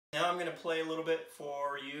Now I'm going to play a little bit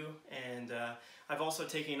for you, and I've also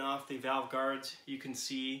taken off the valve guards. You can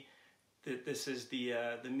see that this is the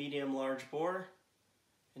medium large bore,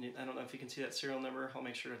 and I don't know if you can see that serial number. I'll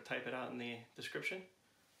make sure to type it out in the description.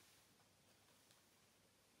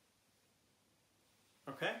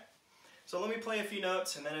 Okay, so let me play a few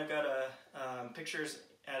notes, and then I've got pictures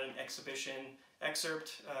at an exhibition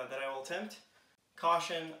excerpt that I will attempt.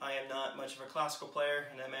 Caution, I am not much of a classical player,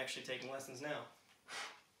 and I'm actually taking lessons now.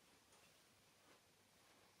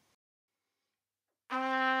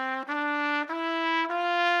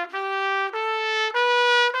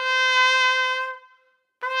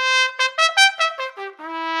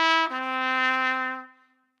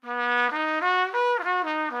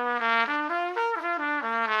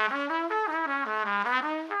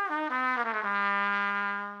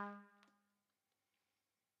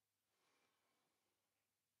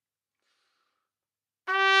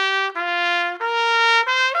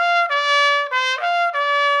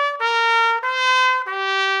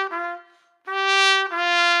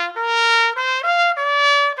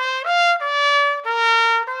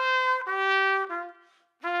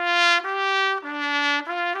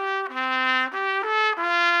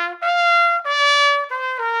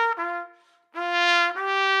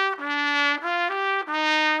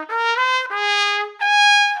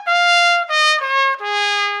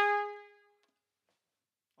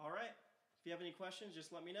 If you have any questions,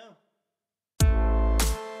 just let me know.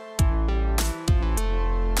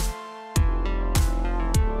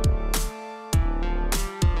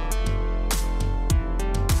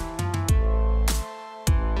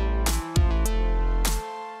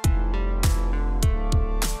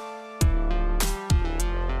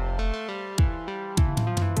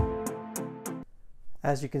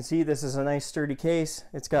 As you can see, this is a nice sturdy case.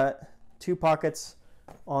 It's got 2 pockets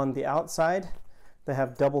on the outside. They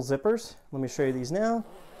have double zippers. Let me show you these now.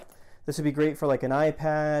 This would be great for like an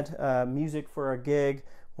iPad, music for a gig,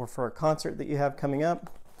 or for a concert that you have coming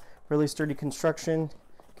up. Really sturdy construction,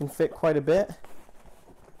 can fit quite a bit.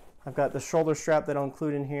 I've got the shoulder strap that I'll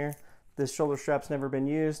include in here. This shoulder strap's never been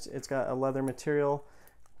used. It's got a leather material.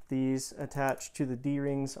 These attach to the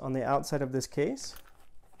D-rings on the outside of this case.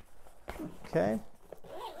 Okay,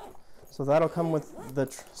 so that'll come with the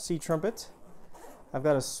C trumpet. I've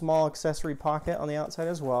got a small accessory pocket on the outside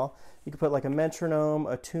as well. You can put like a metronome,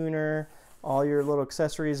 a tuner, all your little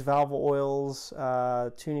accessories, valve oils,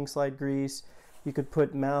 tuning slide grease. You could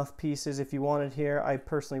put mouthpieces if you wanted here. I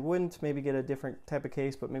personally wouldn't. Maybe get a different type of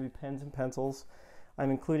case, but maybe pens and pencils. I'm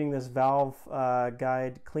including this valve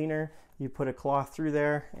guide cleaner. You put a cloth through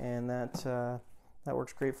there, and that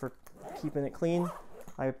works great for keeping it clean.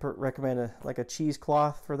 I recommend like a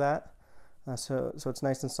cheesecloth for that. So it's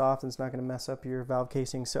nice and soft, and it's not going to mess up your valve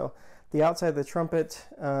casing. So the outside of the trumpet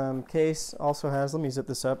case also has, let me zip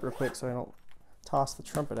this up real quick so I don't toss the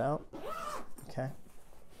trumpet out. Okay.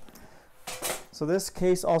 So this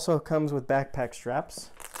case also comes with backpack straps.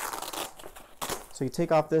 So you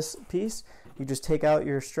take off this piece, you just take out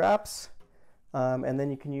your straps, and then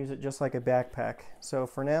you can use it just like a backpack. So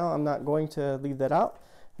for now, I'm not going to leave that out.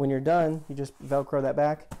 When you're done, you just Velcro that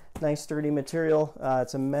back. Nice sturdy material.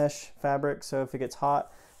 It's a mesh fabric, so if it gets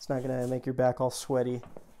hot, it's not going to make your back all sweaty.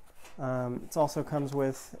 It also comes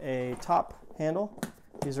with a top handle.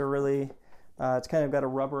 These are really, it's kind of got a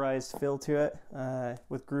rubberized feel to it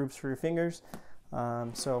with grooves for your fingers.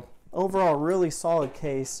 So overall, really solid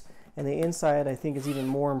case, and the inside I think is even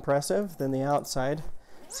more impressive than the outside.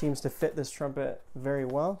 Seems to fit this trumpet very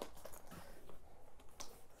well.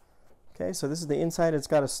 Okay, so this is the inside. It's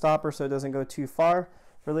got a stopper so it doesn't go too far.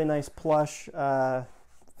 Really nice plush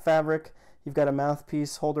fabric. You've got a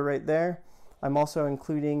mouthpiece holder right there. I'm also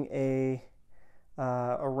including a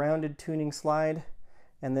rounded tuning slide,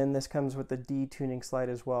 and then this comes with the D tuning slide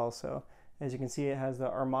as well. So as you can see, it has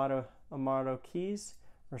the Amato keys,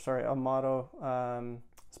 or sorry, Amato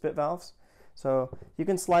spit valves. So you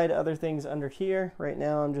can slide other things under here. Right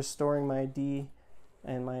now I'm just storing my D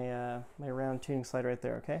and my round tuning slide right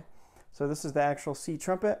there. Okay, so this is the actual C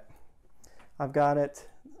trumpet. I've got it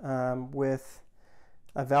with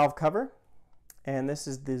a valve cover, and this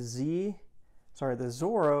is the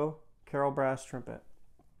Zorro Carol Brass trumpet.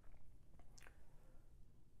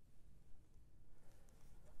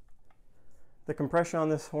 The compression on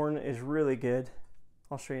this horn is really good.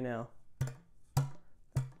 I'll show you now.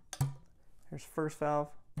 Here's first valve.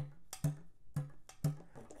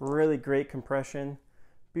 Really great compression.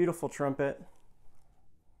 Beautiful trumpet.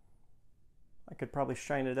 I could probably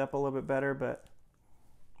shine it up a little bit better, but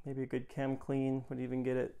maybe a good chem clean would even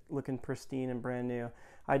get it looking pristine and brand new.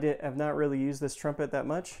 I've not really used this trumpet that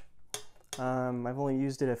much. I've only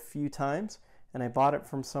used it a few times, and I bought it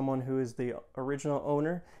from someone who is the original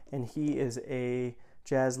owner, and he is a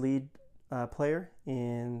jazz lead player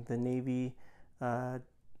in the Navy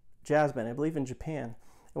jazz band, I believe in Japan.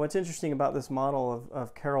 And what's interesting about this model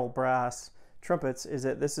of Carroll brass trumpets is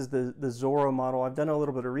that this is the Zorro model. I've done a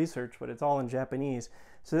little bit of research, but it's all in Japanese.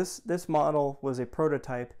 So this model was a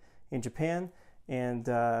prototype in Japan, and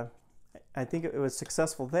I think it was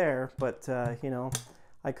successful there, but you know,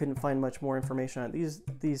 I couldn't find much more information on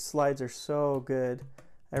it. These slides are so good.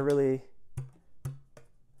 They're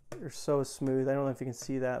so smooth. I don't know if you can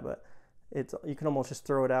see that, but you can almost just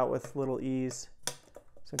throw it out with little ease.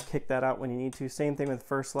 So kick that out when you need to. Same thing with the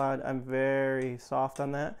first slide. I'm very soft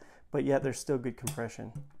on that, but yet there's still good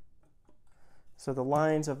compression. So the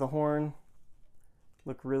lines of the horn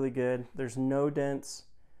look really good. There's no dents,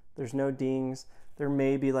 there's no dings. There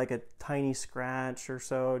may be like a tiny scratch or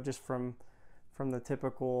so just from the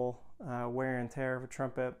typical wear and tear of a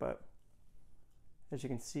trumpet, but as you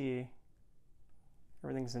can see,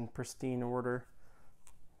 everything's in pristine order.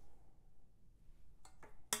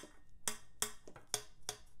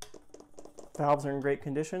 Valves are in great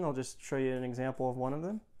condition. I'll just show you an example of one of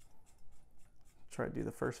them. Try to do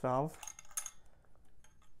the first valve.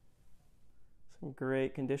 It's in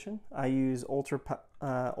great condition. I use ultra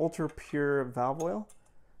pure valve oil.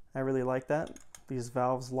 I really like that. These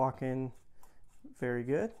valves lock in very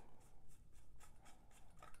good.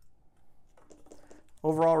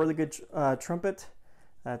 Overall, really good trumpet.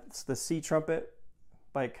 That's the C trumpet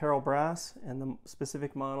by Carroll Brass, and the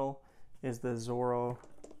specific model is the Zorro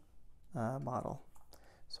model.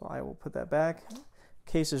 So I will put that back.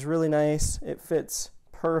 Case is really nice. It fits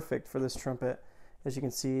perfect for this trumpet. As you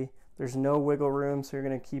can see, there's no wiggle room, so you're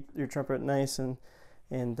going to keep your trumpet nice and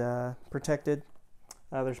protected.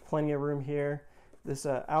 There's plenty of room here. This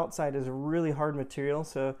outside is a really hard material,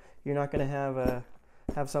 so you're not going to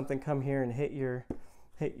have something come here and hit your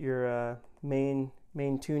main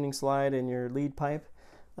tuning slide and your lead pipe.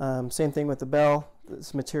 Same thing with the bell.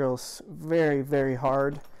 This material is very, very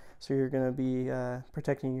hard, so you're going to be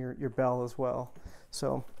protecting your bell as well.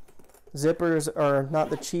 So zippers are not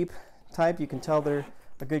the cheap type. You can tell they're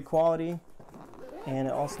a good quality, and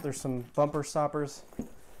also there's some bumper stoppers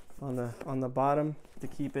on the bottom to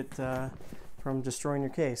keep it from destroying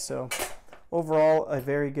your case. So overall, a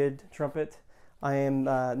very good trumpet. I am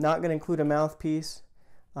not going to include a mouthpiece,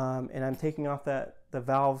 and I'm taking off the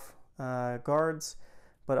valve guards.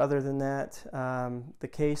 But other than that, the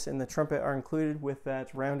case and the trumpet are included with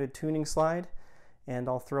that rounded tuning slide, and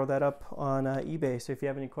I'll throw that up on eBay. So if you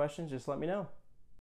have any questions, just let me know.